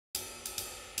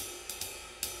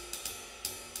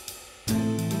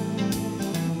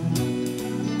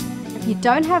you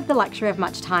don't have the luxury of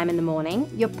much time in the morning,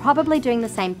 you're probably doing the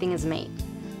same thing as me,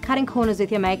 cutting corners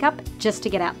with your makeup just to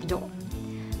get out the door.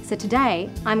 So today,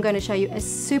 I'm going to show you a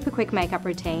super quick makeup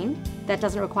routine that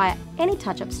doesn't require any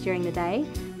touch-ups during the day,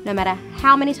 no matter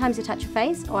how many times you touch your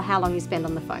face or how long you spend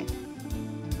on the phone.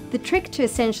 The trick to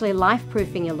essentially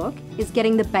life-proofing your look is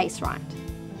getting the base right.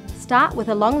 Start with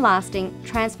a long-lasting,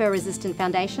 transfer-resistant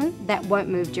foundation that won't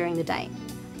move during the day.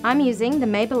 I'm using the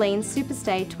Maybelline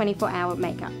Superstay 24-Hour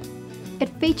Makeup. It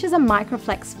features a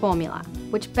microflex formula,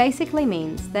 which basically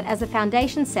means that as the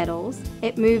foundation settles,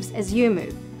 it moves as you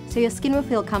move, so your skin will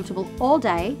feel comfortable all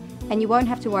day and you won't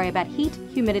have to worry about heat,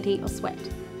 humidity or sweat.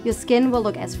 Your skin will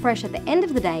look as fresh at the end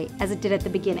of the day as it did at the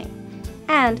beginning.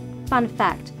 And, fun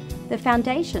fact, the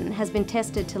foundation has been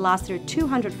tested to last through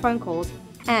 200 phone calls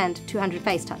and 200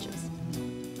 face touches.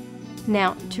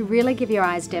 Now, to really give your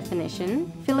eyes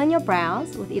definition, fill in your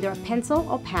brows with either a pencil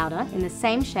or powder in the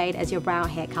same shade as your brow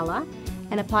hair colour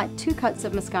and apply 2 coats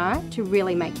of mascara to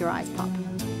really make your eyes pop.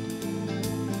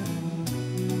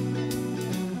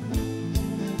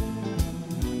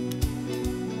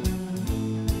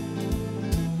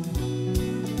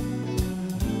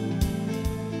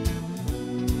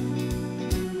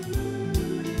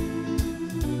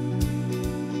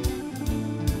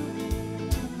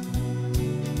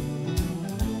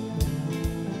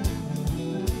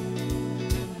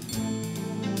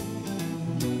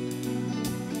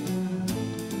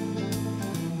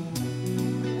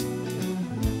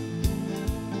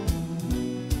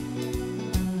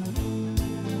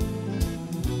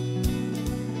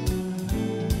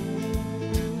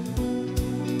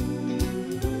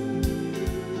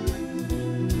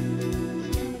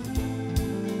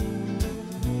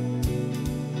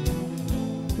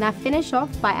 Now finish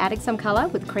off by adding some colour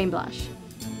with cream blush.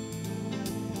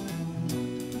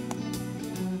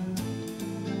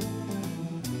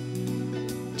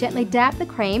 Gently dab the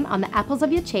cream on the apples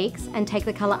of your cheeks and take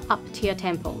the colour up to your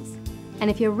temples. And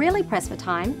if you're really pressed for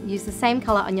time, use the same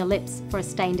colour on your lips for a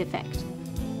stained effect.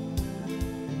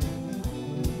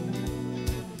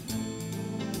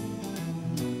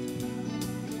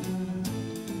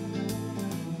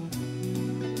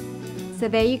 So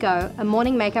there you go, a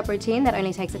morning makeup routine that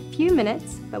only takes a few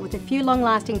minutes, but with a few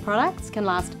long-lasting products can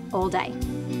last all day.